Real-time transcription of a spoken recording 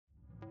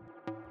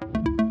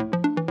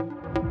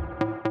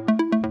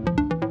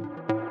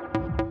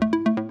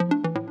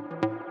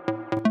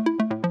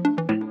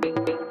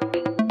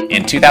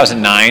In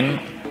 2009,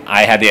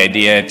 I had the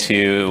idea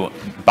to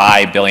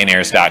buy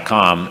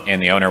billionaires.com, and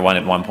the owner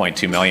wanted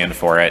 $1.2 million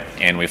for it,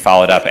 and we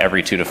followed up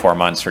every 2 to 4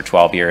 months for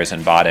 12 years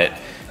and bought it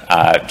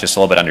just a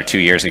little bit under 2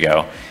 years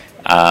ago.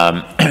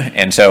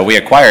 And so we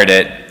acquired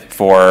it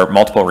for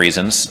multiple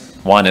reasons.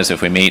 One is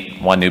if we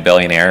meet one new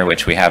billionaire,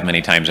 which we have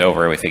many times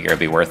over, we figure it'd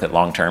be worth it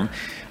long term.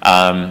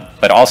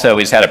 But also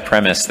we just had a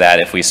premise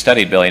that if we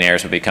studied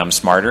billionaires, we'd become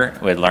smarter,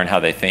 we'd learn how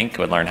they think,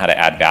 we'd learn how to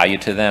add value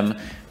to them,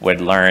 would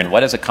learn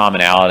what is a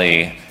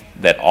commonality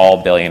that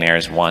all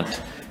billionaires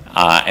want,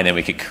 and then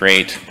we could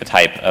create the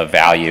type of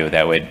value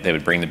that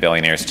would bring the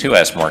billionaires to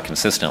us more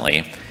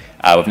consistently.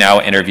 We've now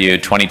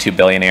interviewed 22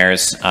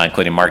 billionaires,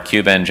 including Mark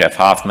Cuban, Jeff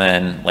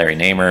Hoffman, Larry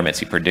Namer,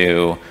 Mitzi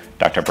Perdue,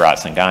 Dr. Bharat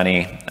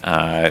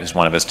Sangani, who's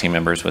one of his team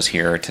members, was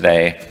here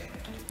today.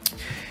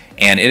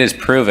 And it is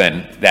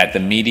proven that the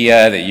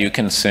media that you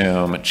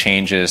consume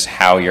changes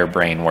how your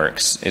brain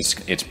works.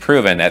 It's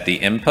proven that the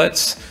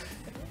inputs,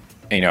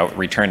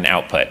 return an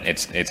output.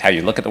 It's how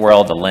you look at the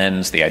world, the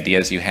lens, the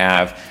ideas you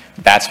have.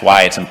 That's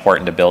why it's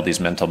important to build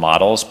these mental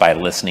models by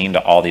listening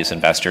to all these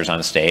investors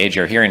on stage.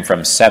 You're hearing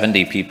from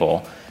 70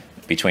 people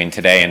between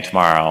today and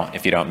tomorrow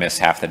if you don't miss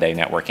half the day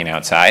networking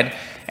outside.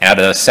 And out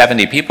of those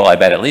 70 people, I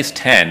bet at least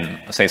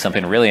 10 will say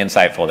something really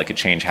insightful that could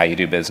change how you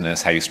do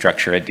business, how you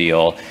structure a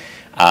deal.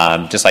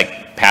 Just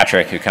like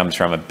Patrick, who comes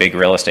from a big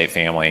real estate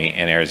family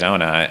in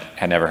Arizona,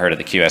 had never heard of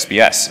the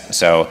QSBS.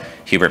 So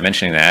Hubert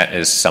mentioning that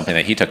is something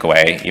that he took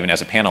away, even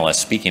as a panelist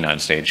speaking on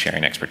stage,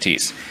 sharing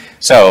expertise.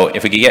 So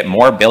if we could get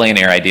more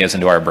billionaire ideas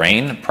into our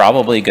brain,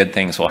 probably good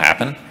things will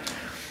happen.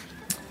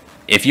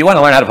 If you want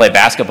to learn how to play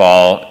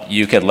basketball,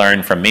 you could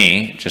learn from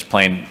me.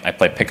 I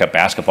play pickup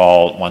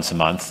basketball once a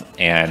month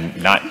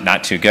and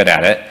not too good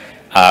at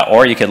it.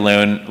 Or you could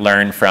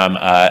learn from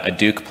a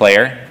Duke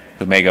player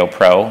who may go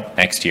pro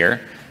next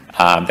year.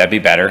 That'd be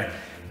better.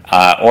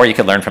 Or you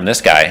could learn from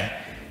this guy.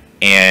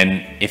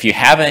 And if you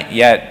haven't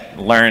yet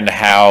learned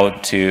how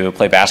to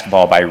play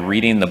basketball by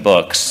reading the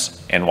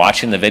books and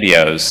watching the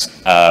videos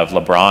of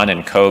LeBron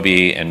and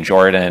Kobe and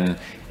Jordan,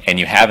 and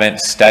you haven't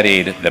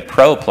studied the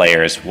pro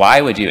players, why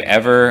would you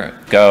ever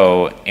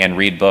go and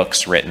read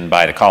books written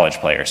by the college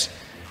players,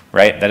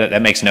 right?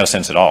 That makes no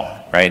sense at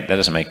all, right? That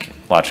doesn't make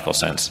logical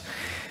sense.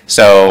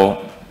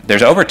 So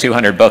there's over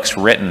 200 books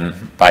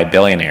written by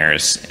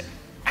billionaires.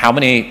 How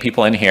many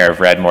people in here have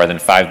read more than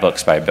 5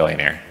 books by a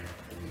billionaire?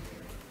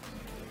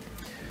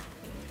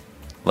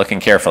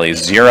 Looking carefully,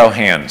 0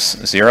 hands.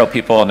 0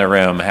 people in the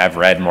room have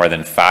read more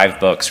than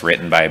 5 books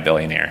written by a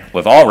billionaire.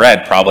 We've all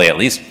read probably at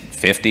least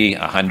 50,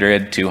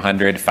 100,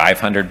 200,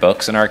 500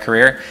 books in our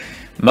career,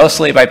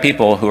 mostly by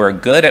people who are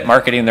good at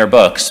marketing their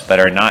books but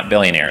are not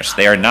billionaires.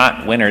 They are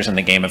not winners in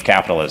the game of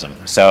capitalism.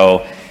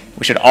 So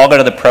we should all go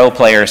to the pro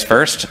players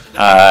first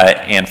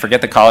and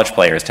forget the college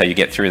players till you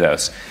get through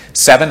those.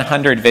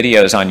 700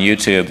 videos on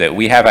YouTube that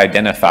we have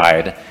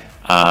identified,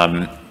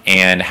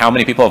 and how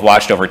many people have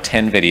watched over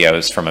 10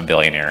 videos from a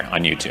billionaire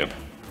on YouTube?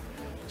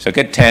 So a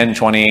good 10,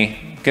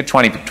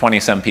 20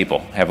 some people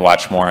have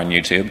watched more on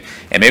YouTube.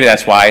 And maybe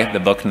that's why the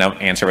book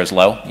answer was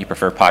low. You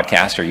prefer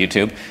podcast or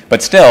YouTube.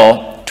 But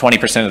still,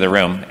 20% of the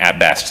room at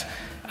best.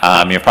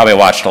 You've probably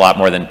watched a lot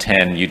more than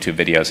 10 YouTube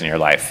videos in your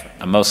life,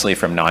 mostly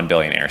from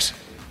non-billionaires.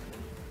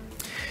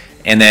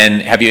 And then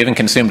have you even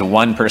consumed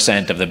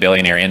 1% of the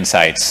billionaire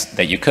insights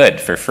that you could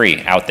for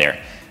free out there?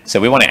 So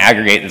we want to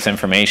aggregate this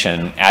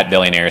information at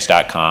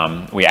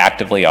billionaires.com. We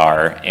actively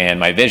are. And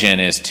my vision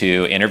is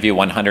to interview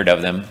 100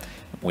 of them.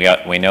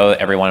 We know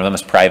every one of them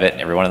is private,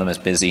 every one of them is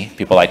busy.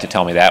 People like to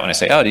tell me that when I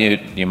say, oh, do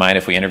you mind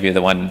if we interview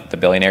the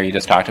billionaire you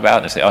just talked about?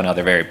 And they say, oh no,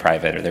 they're very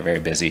private or they're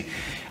very busy.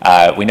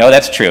 We know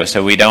that's true,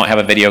 so we don't have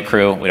a video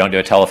crew, we don't do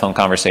a telephone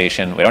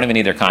conversation, we don't even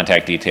need their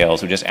contact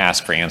details, we just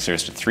ask for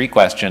answers to 3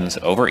 questions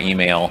over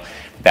email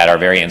that are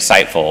very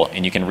insightful,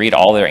 and you can read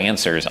all their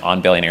answers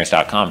on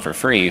billionaires.com for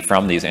free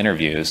from these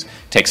interviews. It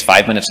takes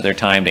 5 minutes of their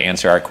time to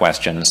answer our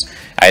questions.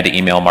 I had to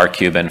email Mark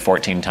Cuban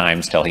 14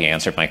 times till he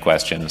answered my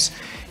questions.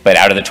 But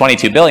out of the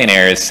 22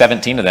 billionaires,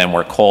 17 of them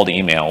were cold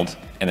emailed,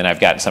 and then I've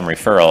gotten some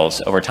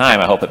referrals. Over time,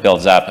 I hope it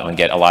builds up and we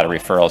get a lot of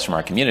referrals from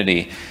our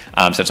community.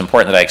 So it's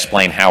important that I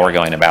explain how we're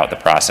going about the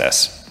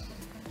process.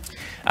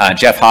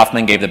 Jeff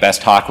Hoffman gave the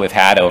best talk we've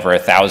had. Over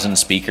 1,000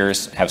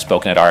 speakers have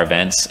spoken at our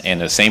events in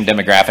the same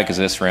demographic as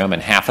this room,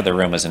 and half of the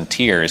room is in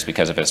tears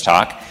because of his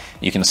talk.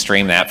 You can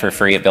stream that for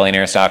free at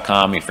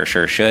billionaires.com. You for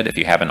sure should if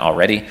you haven't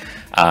already,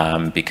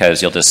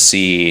 because you'll just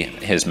see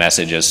his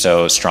message is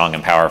so strong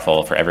and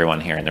powerful for everyone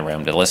here in the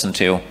room to listen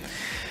to.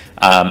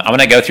 I'm going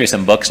to go through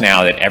some books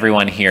now that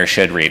everyone here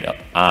should read.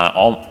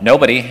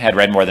 Nobody had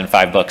read more than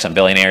 5 books on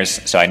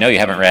billionaires, so I know you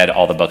haven't read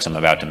all the books I'm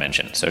about to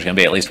mention. So there's going to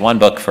be at least 1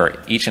 book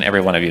for each and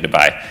every one of you to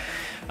buy.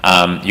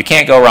 You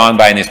can't go wrong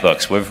buying these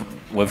books.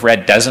 We've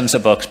read dozens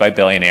of books by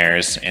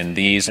billionaires, and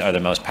these are the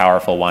most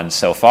powerful ones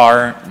so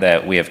far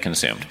that we have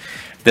consumed.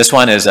 This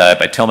one is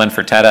by Tillman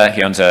Fertitta.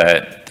 He owns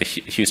the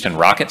Houston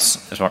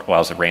Rockets, as well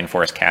as the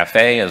Rainforest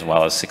Cafe, as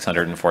well as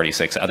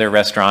 646 other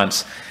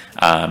restaurants,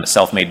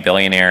 self-made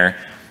billionaire.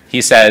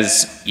 He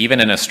says,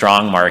 even in a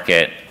strong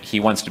market, he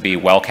wants to be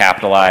well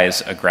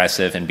capitalized,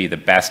 aggressive, and be the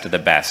best of the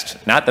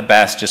best. Not the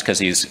best just because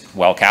he's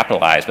well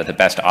capitalized, but the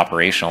best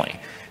operationally.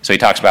 So he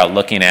talks about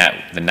looking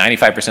at the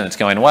 95% that's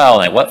going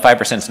well and what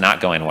 5% is not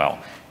going well,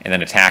 and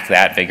then attack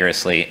that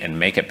vigorously and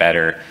make it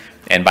better.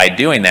 And by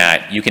doing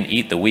that, you can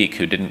eat the weak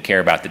who didn't care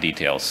about the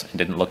details and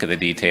didn't look at the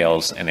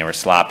details, and they were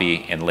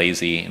sloppy and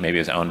lazy. Maybe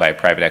it was owned by a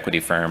private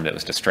equity firm that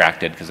was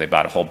distracted because they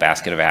bought a whole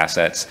basket of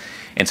assets.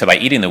 And so by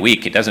eating the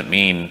weak, it doesn't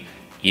mean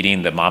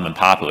eating the mom and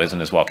pop who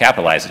isn't as well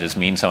capitalized. It just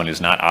means someone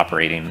who's not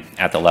operating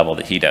at the level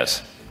that he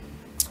does.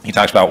 He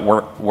talks about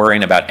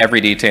worrying about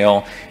every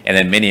detail, and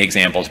then many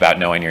examples about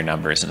knowing your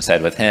numbers, and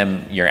said with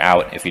him, you're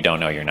out if you don't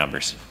know your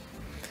numbers.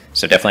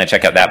 So definitely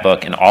check out that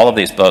book, and all of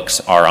these books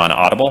are on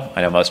Audible.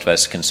 I know most of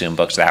us consume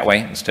books that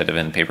way instead of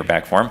in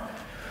paperback form.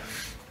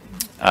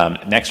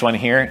 Next one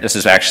here, this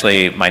is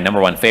actually my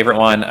number one favorite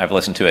one. I've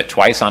listened to it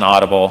twice on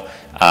Audible.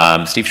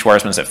 Steve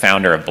Schwarzman's the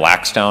founder of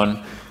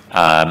Blackstone,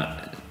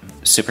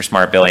 super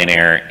smart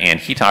billionaire, and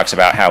he talks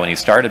about how when he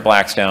started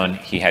Blackstone,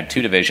 he had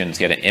two divisions.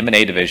 He had an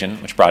M&A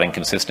division, which brought in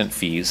consistent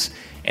fees,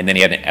 and then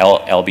he had an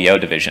LBO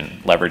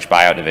division, leveraged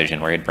buyout division,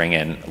 where he'd bring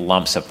in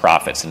lumps of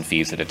profits and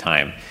fees at a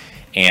time.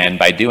 And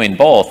by doing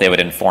both, they would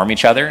inform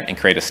each other and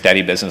create a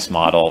steady business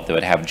model that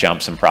would have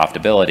jumps in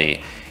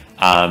profitability.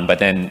 But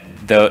then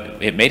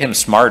it made him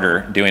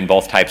smarter doing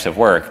both types of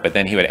work, but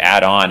then he would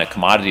add on a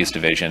commodities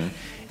division.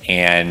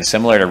 And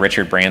similar to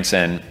Richard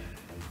Branson,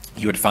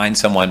 you would find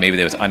someone maybe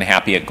that was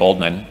unhappy at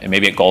Goldman, and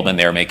maybe at Goldman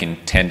they were making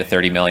 10 to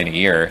 30 million a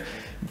year.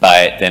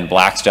 But then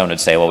Blackstone would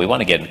say, well, we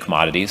want to get into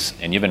commodities,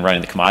 and you've been running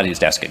the commodities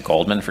desk at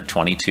Goldman for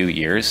 22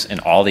 years, and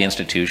all the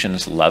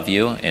institutions love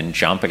you and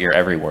jump at your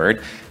every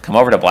word. Come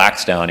over to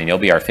Blackstone, and you'll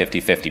be our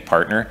 50-50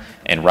 partner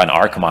and run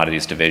our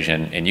commodities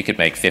division, and you could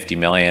make 50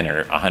 million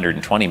or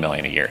 120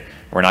 million a year.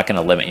 We're not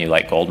going to limit you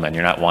like Goldman.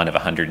 You're not one of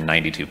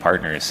 192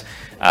 partners.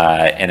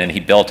 And then he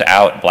built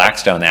out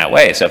Blackstone that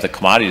way. So if the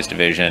commodities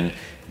division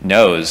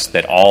knows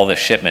that all the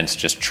shipments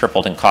just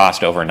tripled in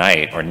cost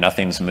overnight, or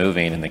nothing's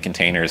moving and the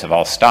containers have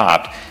all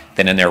stopped,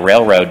 then in their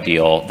railroad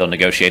deal, they'll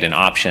negotiate an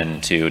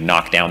option to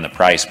knock down the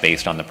price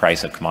based on the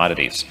price of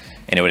commodities.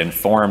 And it would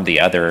inform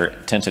the other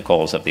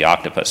tentacles of the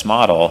octopus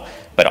model,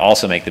 but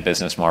also make the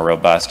business more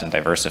robust and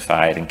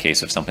diversified in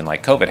case of something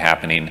like COVID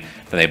happening,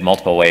 that they have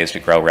multiple ways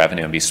to grow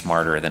revenue and be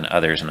smarter than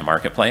others in the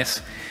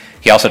marketplace.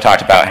 He also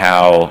talked about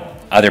how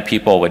other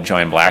people would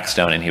join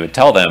Blackstone, and he would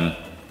tell them,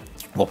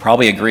 we'll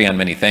probably agree on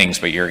many things,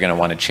 but you're going to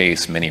want to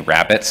chase many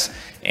rabbits,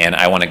 and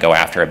I want to go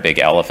after a big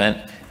elephant.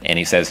 And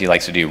he says he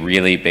likes to do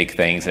really big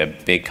things that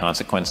have big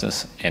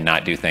consequences and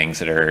not do things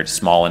that are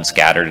small and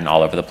scattered and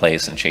all over the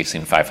place and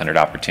chasing 500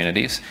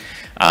 opportunities.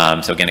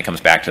 So again, it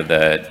comes back to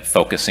the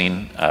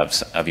focusing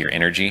of your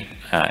energy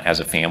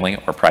as a family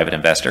or private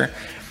investor.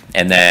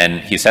 And then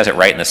he says it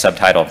right in the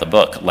subtitle of the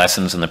book,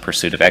 Lessons in the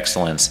Pursuit of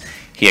Excellence.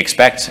 He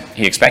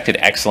expected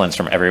excellence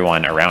from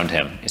everyone around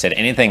him. He said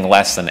anything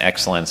less than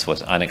excellence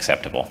was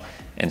unacceptable.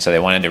 And so they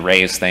wanted to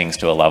raise things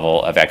to a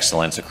level of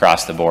excellence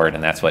across the board,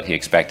 and that's what he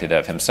expected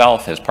of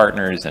himself, his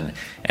partners, and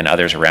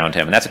others around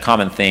him. And that's a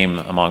common theme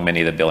among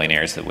many of the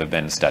billionaires that we've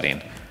been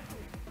studying.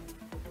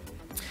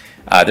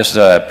 This is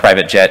a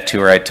private jet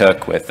tour I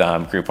took with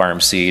Group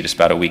RMC just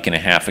about a week and a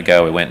half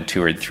ago. We went and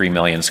toured 3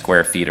 million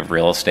square feet of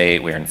real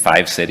estate. We were in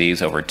 5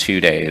 cities over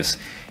 2 days.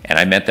 And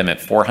I met them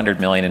at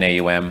 400 million in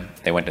AUM.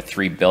 They went to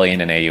 3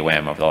 billion in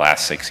AUM over the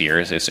last 6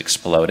 years. It's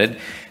exploded.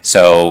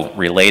 So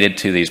related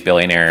to these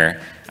billionaire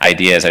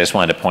ideas, I just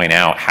wanted to point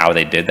out how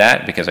they did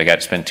that, because I got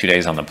to spend 2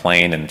 days on the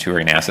plane and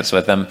touring assets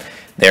with them.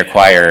 They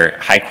acquire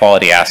high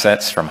quality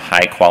assets from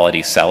high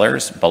quality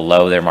sellers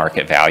below their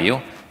market value,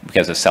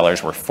 because the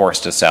sellers were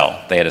forced to sell.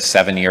 They had a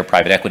 7-year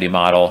private equity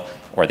model,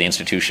 or the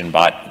institution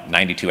bought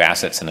 92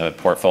 assets in a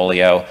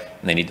portfolio,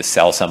 and they need to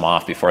sell some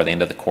off before the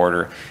end of the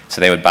quarter. So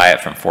they would buy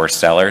it from forced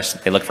sellers.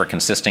 They look for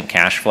consistent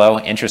cash flow.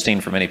 Interesting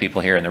for many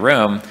people here in the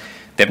room,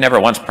 they've never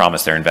once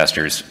promised their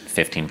investors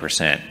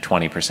 15%,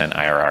 20%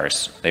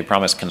 IRRs. They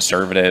promise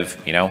conservative,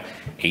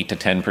 8 to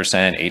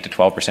 10%, 8 to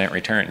 12%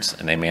 returns,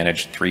 and they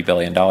manage $3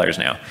 billion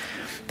now.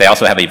 They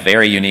also have a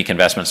very unique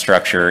investment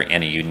structure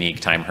and a unique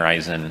time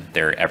horizon.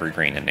 They're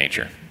evergreen in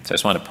nature. So I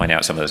just wanted to point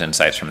out some of those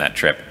insights from that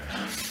trip.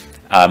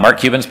 Mark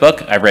Cuban's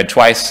book, I've read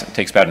twice. It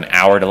takes about an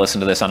hour to listen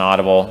to this on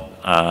Audible.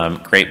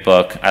 Great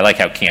book. I like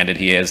how candid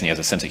he is, and he has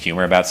a sense of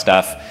humor about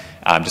stuff.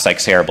 Just like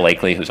Sarah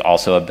Blakely, who's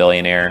also a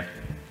billionaire.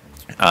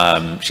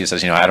 She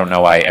says, I don't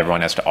know why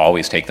everyone has to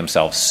always take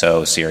themselves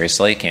so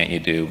seriously. Can't you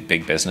do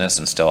big business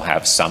and still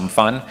have some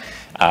fun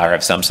or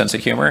have some sense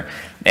of humor?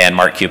 And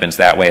Mark Cuban's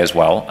that way as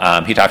well.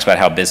 He talks about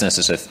how business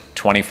is a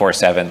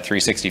 24/7,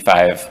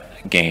 365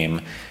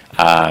 game.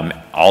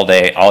 All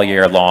day, all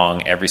year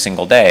long, every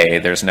single day.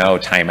 There's no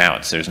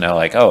timeouts. There's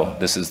no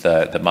this is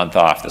the month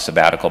off, the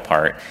sabbatical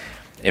part.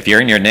 If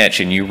you're in your niche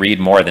and you read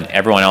more than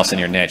everyone else in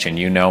your niche and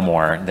you know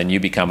more, then you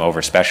become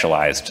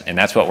over-specialized. And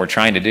that's what we're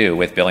trying to do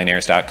with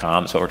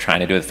Billionaires.com. It's what we're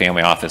trying to do with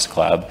Family Office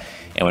Club.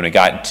 And when we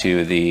got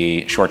into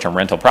the short-term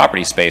rental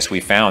property space,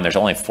 we found there's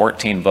only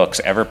 14 books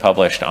ever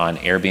published on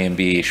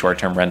Airbnb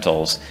short-term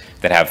rentals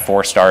that have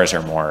 4 stars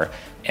or more.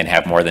 and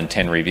have more than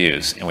 10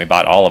 reviews. And we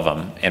bought all of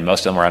them, and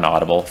most of them were on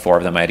Audible. 4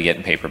 of them I had to get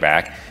in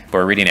paperback. But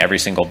we're reading every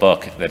single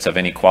book that's of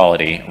any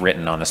quality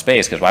written on the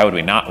space, because why would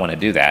we not want to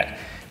do that?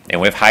 And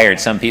we've hired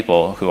some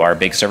people who are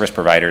big service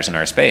providers in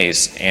our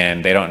space,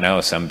 and they don't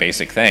know some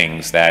basic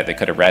things that they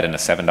could have read in a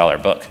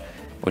 $7 book,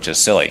 which is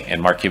silly.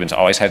 And Mark Cuban's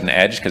always had an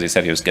edge because he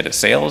said he was good at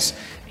sales,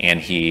 and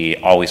he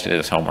always did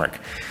his homework.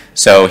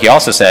 So he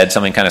also said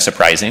something kind of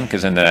surprising,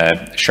 because in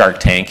the Shark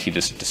Tank, he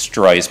just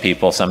destroys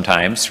people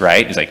sometimes,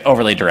 right? He's like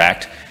overly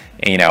direct,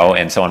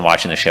 and someone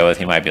watching the show with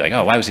him might be like,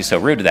 oh, why was he so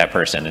rude to that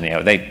person?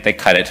 And, they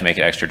cut it to make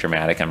it extra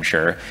dramatic, I'm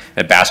sure.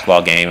 The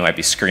basketball game, he might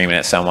be screaming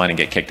at someone and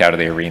get kicked out of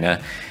the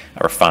arena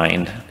or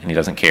fined, and he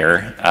doesn't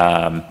care.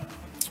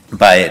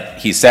 But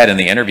he said in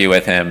the interview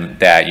with him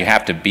that you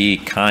have to be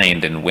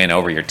kind and win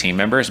over your team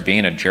members.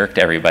 Being a jerk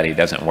to everybody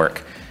doesn't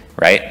work,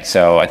 right?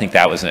 So I think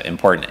that was an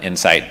important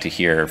insight to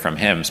hear from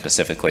him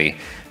specifically,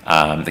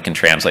 that can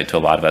translate to a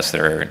lot of us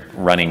that are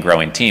running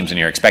growing teams, and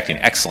you're expecting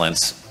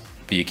excellence,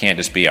 but you can't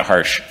just be a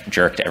harsh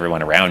jerk to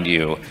everyone around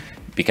you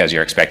because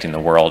you're expecting the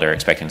world or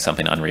expecting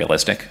something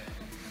unrealistic.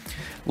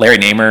 Larry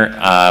Namer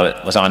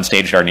was on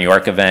stage at our New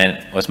York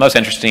event. What's most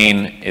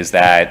interesting is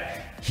that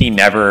he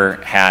never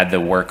had the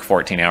work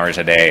 14 hours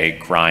a day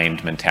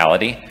grind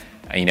mentality.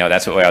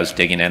 That's what I was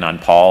digging in on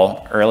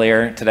Paul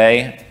earlier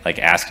today, like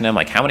asking him,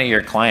 like, how many of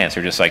your clients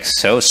are just like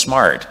so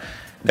smart,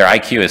 their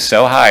IQ is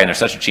so high and they're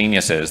such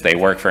geniuses, they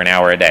work for an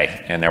hour a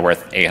day and they're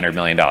worth $800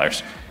 million,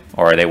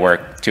 or they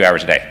work 2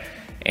 hours a day.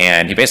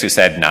 And he basically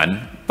said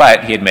none,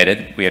 but he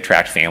admitted we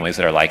attract families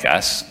that are like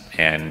us,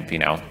 and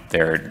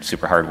they're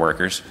super hard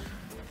workers.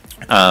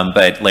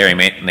 But Larry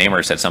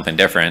Namer said something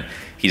different.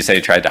 He said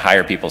he tried to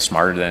hire people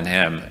smarter than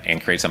him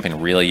and create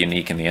something really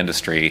unique in the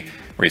industry,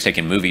 where he's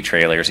taking movie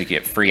trailers. He could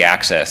get free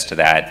access to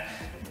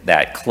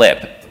that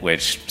clip,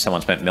 which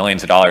someone spent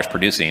millions of dollars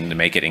producing to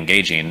make it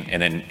engaging, and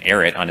then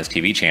air it on his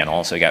TV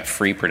channel. So he got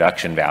free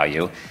production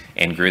value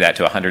and grew that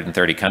to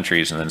 130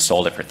 countries, and then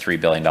sold it for $3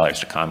 billion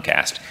to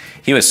Comcast.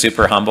 He was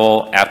super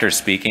humble after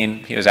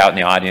speaking. He was out in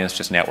the audience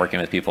just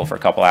networking with people for a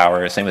couple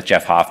hours. Same with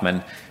Jeff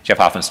Hoffman. Jeff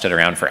Hoffman stood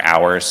around for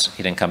hours.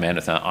 He didn't come in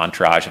with an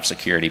entourage of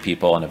security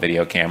people and a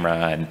video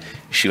camera and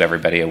shoo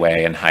everybody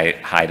away and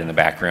hide in the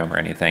back room or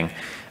anything.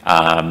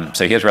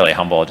 So he was really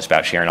humble just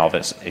about sharing all of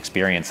his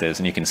experiences,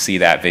 and you can see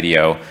that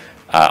video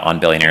on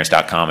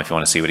billionaires.com if you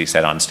want to see what he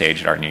said on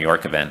stage at our New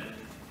York event.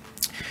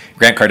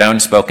 Grant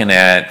Cardone's spoken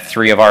at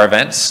 3 of our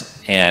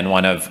events, and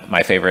one of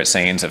my favorite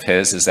sayings of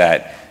his is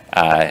that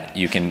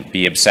you can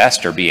be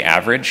obsessed or be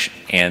average,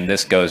 and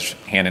this goes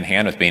hand in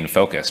hand with being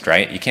focused,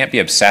 right? You can't be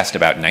obsessed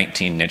about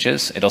 19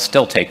 niches. It'll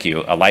still take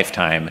you a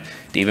lifetime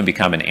to even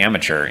become an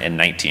amateur in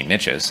 19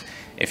 niches.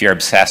 If you're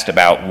obsessed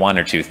about 1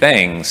 or 2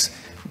 things,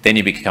 then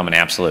you become an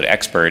absolute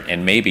expert,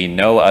 and maybe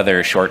no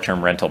other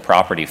short-term rental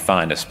property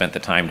fund has spent the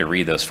time to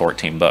read those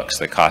 14 books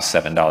that cost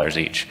 $7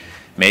 each.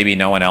 Maybe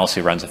no one else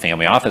who runs a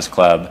family office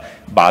club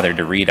bothered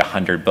to read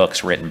 100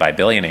 books written by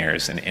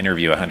billionaires and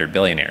interview 100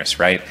 billionaires,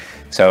 right?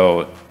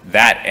 So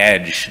that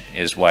edge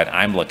is what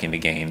I'm looking to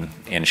gain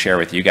and share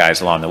with you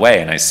guys along the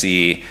way. And I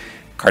see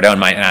Cardone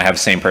might not have the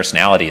same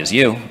personality as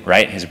you,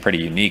 right? He's a pretty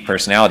unique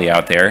personality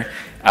out there,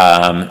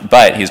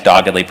 but he's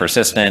doggedly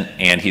persistent,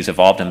 and he's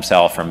evolved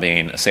himself from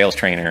being a sales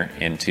trainer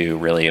into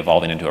really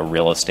evolving into a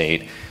real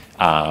estate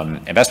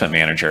investment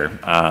manager,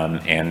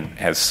 and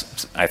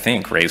has, I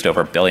think, raised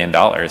over $1 billion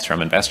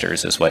from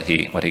investors, is what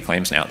he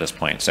claims now at this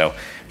point. So,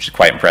 which is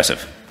quite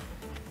impressive.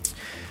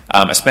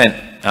 I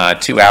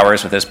spent 2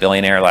 hours with this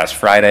billionaire last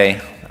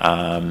Friday.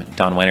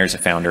 Don Winters, the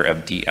founder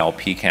of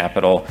DLP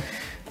Capital.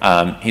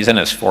 He's in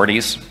his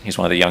 40s. He's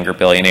one of the younger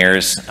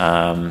billionaires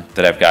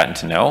that I've gotten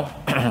to know,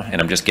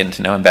 and I'm just getting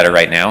to know him better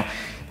right now.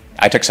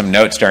 I took some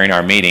notes during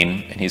our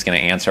meeting, and he's going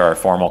to answer our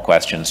formal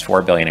questions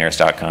for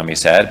billionaires.com, he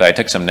said. But I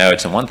took some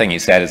notes, and one thing he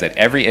said is that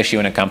every issue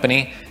in a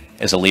company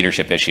is a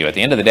leadership issue. At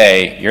the end of the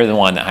day, you're the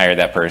one that hired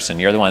that person.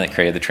 You're the one that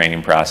created the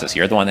training process.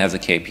 You're the one that has the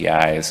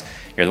KPIs.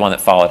 You're the one that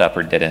followed up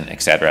or didn't,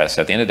 et cetera.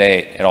 So at the end of the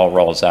day, it all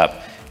rolls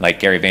up. Like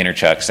Gary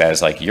Vaynerchuk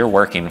says, like, you're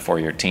working for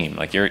your team.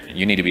 Like,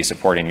 you need to be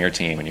supporting your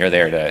team, and you're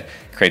there to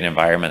create an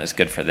environment that's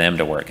good for them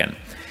to work in.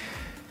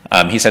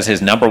 He says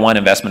his number 1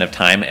 investment of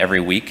time every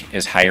week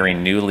is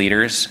hiring new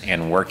leaders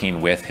and working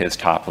with his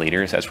top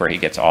leaders. That's where he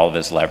gets all of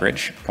his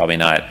leverage. Probably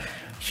not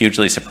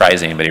hugely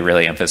surprising, but he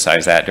really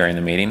emphasized that during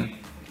the meeting.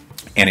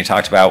 And he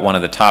talked about one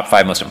of the top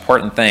 5 most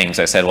important things.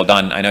 I said, well,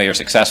 Don, I know you're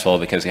successful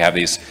because you have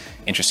these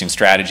interesting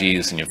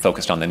strategies and you're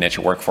focused on the niche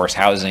of workforce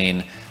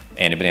housing,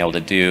 and you've been able to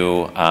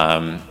do,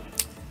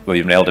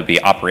 you've been able to be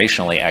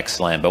operationally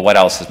excellent, but what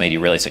else has made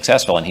you really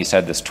successful? And he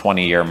said this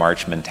 20-year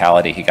march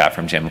mentality he got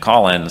from Jim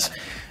Collins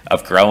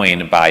of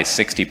growing by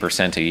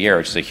 60% a year,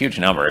 which is a huge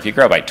number. If you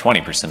grow by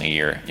 20% a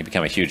year, you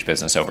become a huge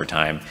business over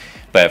time.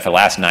 But for the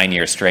last 9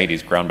 years straight,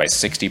 he's grown by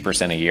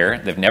 60% a year.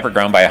 They've never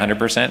grown by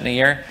 100% in a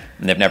year,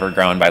 and they've never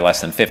grown by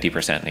less than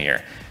 50% in a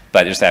year.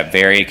 But there's that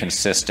very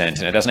consistent,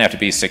 and it doesn't have to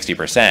be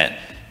 60%,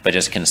 but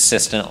just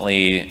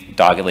consistently,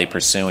 doggedly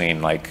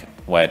pursuing, like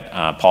what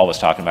Paul was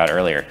talking about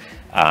earlier,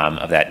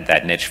 of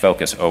that niche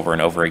focus over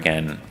and over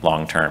again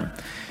long term.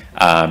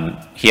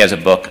 He has a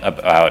book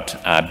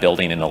about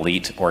building an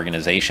elite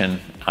organization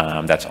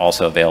that's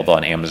also available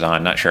on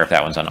Amazon. Not sure if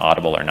that one's on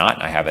Audible or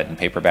not. I have it in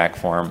paperback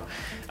form,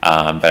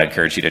 but I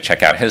encourage you to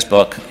check out his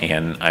book,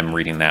 and I'm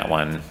reading that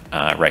one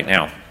right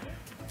now.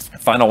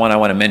 Final one I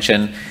want to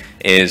mention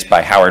is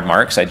by Howard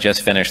Marks. I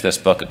just finished this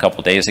book a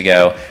couple days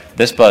ago.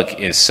 This book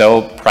is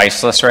so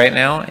priceless right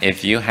now.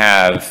 If you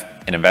have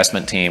an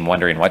investment team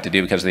wondering what to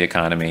do because of the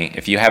economy,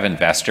 if you have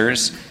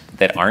investors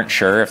that aren't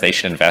sure if they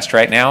should invest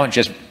right now,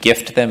 just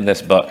gift them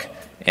this book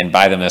and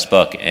buy them this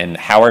book, and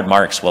Howard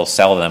Marks will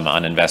sell them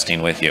on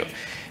investing with you.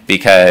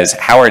 Because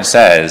Howard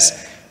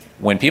says,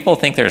 when people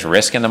think there's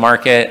risk in the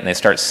market and they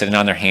start sitting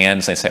on their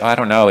hands, they say, oh, I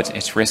don't know,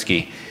 it's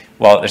risky.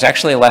 Well, there's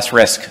actually less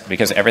risk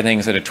because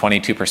everything's at a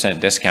 22%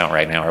 discount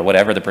right now, or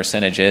whatever the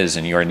percentage is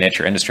in your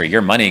niche or industry.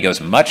 Your money goes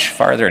much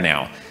farther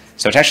now.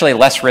 So it's actually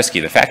less risky.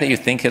 The fact that you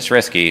think it's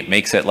risky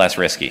makes it less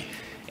risky.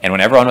 And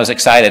when everyone was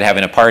excited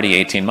having a party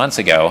 18 months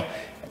ago,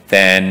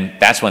 then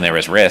that's when there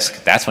was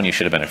risk. That's when you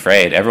should have been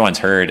afraid. Everyone's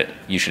heard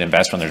you should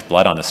invest when there's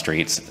blood on the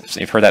streets. So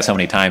you've heard that so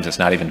many times, it's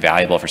not even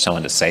valuable for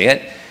someone to say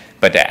it.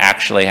 But to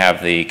actually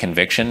have the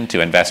conviction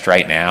to invest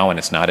right now, and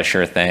it's not a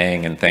sure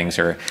thing, and things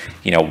are,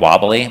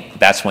 wobbly,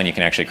 that's when you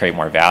can actually create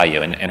more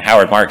value. And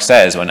Howard Marks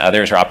says when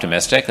others are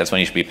optimistic, that's when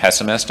you should be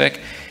pessimistic,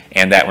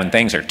 and that when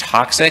things are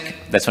toxic,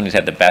 that's when he's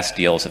had the best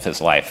deals of his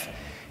life.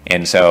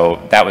 And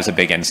so that was a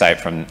big insight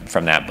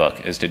from that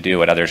book, is to do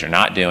what others are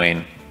not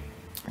doing,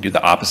 do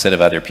the opposite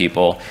of other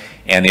people.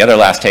 And the other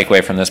last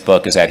takeaway from this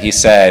book is that he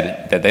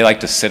said that they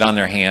like to sit on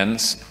their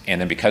hands and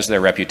then, because of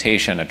their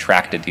reputation,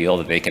 attract a deal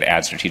that they could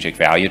add strategic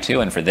value to.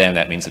 And for them,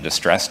 that means a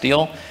distressed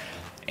deal.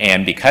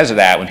 And because of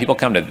that, when people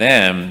come to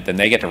them, then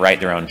they get to write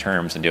their own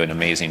terms and do an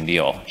amazing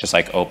deal. Just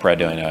like Oprah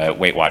doing a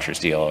Weight Watchers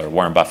deal, or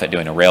Warren Buffett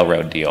doing a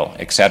railroad deal,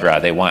 etc.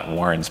 They want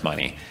Warren's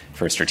money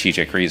for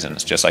strategic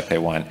reasons, just like they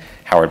want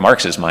Howard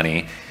Marks's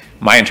money.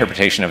 My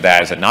interpretation of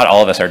that is that not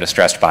all of us are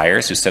distressed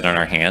buyers who sit on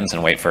our hands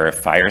and wait for a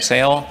fire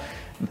sale,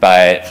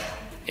 but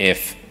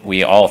if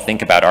we all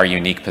think about our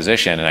unique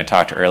position, and I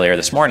talked earlier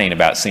this morning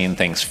about seeing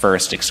things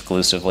first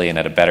exclusively and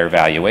at a better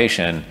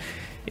valuation,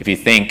 if you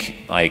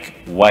think, like,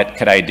 what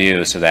could I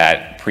do so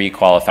that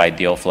pre-qualified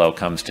deal flow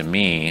comes to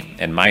me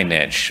in my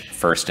niche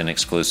first and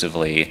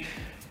exclusively,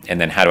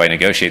 and then how do I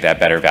negotiate that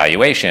better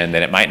valuation,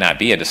 then it might not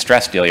be a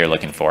distressed deal you're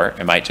looking for.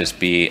 It might just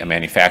be a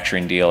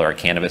manufacturing deal or a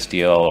cannabis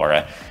deal or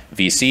a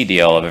VC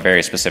deal of a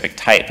very specific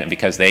type. And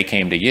because they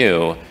came to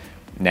you,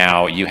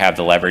 now you have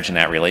the leverage in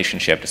that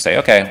relationship to say,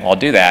 okay, well, I'll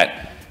do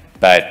that,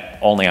 but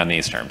only on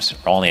these terms,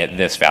 or only at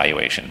this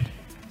valuation.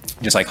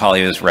 Just like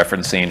Holly was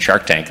referencing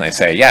Shark Tank, and they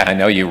say, yeah, I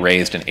know you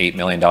raised an $8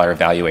 million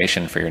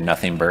valuation for your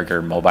Nothing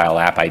Burger mobile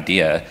app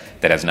idea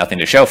that has nothing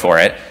to show for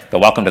it, but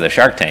welcome to the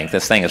Shark Tank.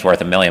 This thing is worth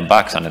 $1 million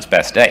on its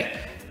best day.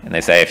 And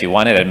they say, if you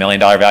wanted a $1 million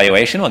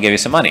valuation, we'll give you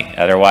some money.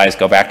 Otherwise,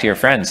 go back to your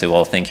friends who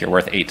will think you're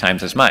worth 8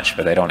 times as much,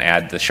 but they don't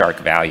add the shark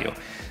value.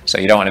 So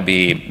you don't want to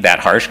be that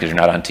harsh because you're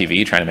not on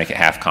TV trying to make it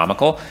half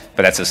comical,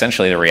 but that's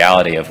essentially the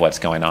reality of what's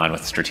going on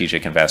with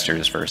strategic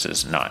investors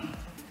versus not.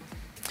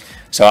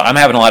 So I'm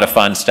having a lot of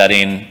fun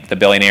studying the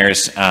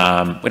billionaires. We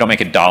don't make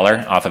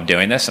 $1 off of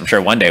doing this. I'm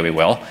sure one day we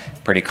will.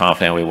 Pretty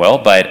confident we will.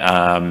 But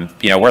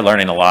we're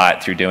learning a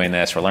lot through doing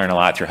this. We're learning a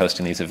lot through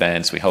hosting these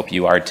events. We hope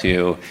you are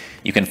too.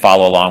 You can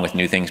follow along with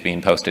new things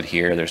being posted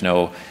here. There's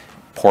no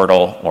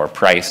portal or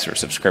price or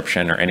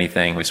subscription or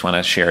anything. We just want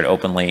to share it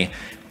openly.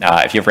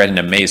 If you've read an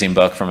amazing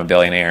book from a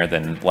billionaire,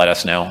 then let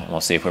us know. We'll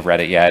see if we've read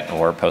it yet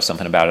or post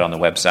something about it on the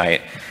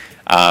website.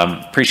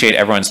 Appreciate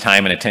everyone's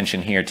time and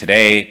attention here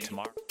today.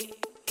 Tomorrow.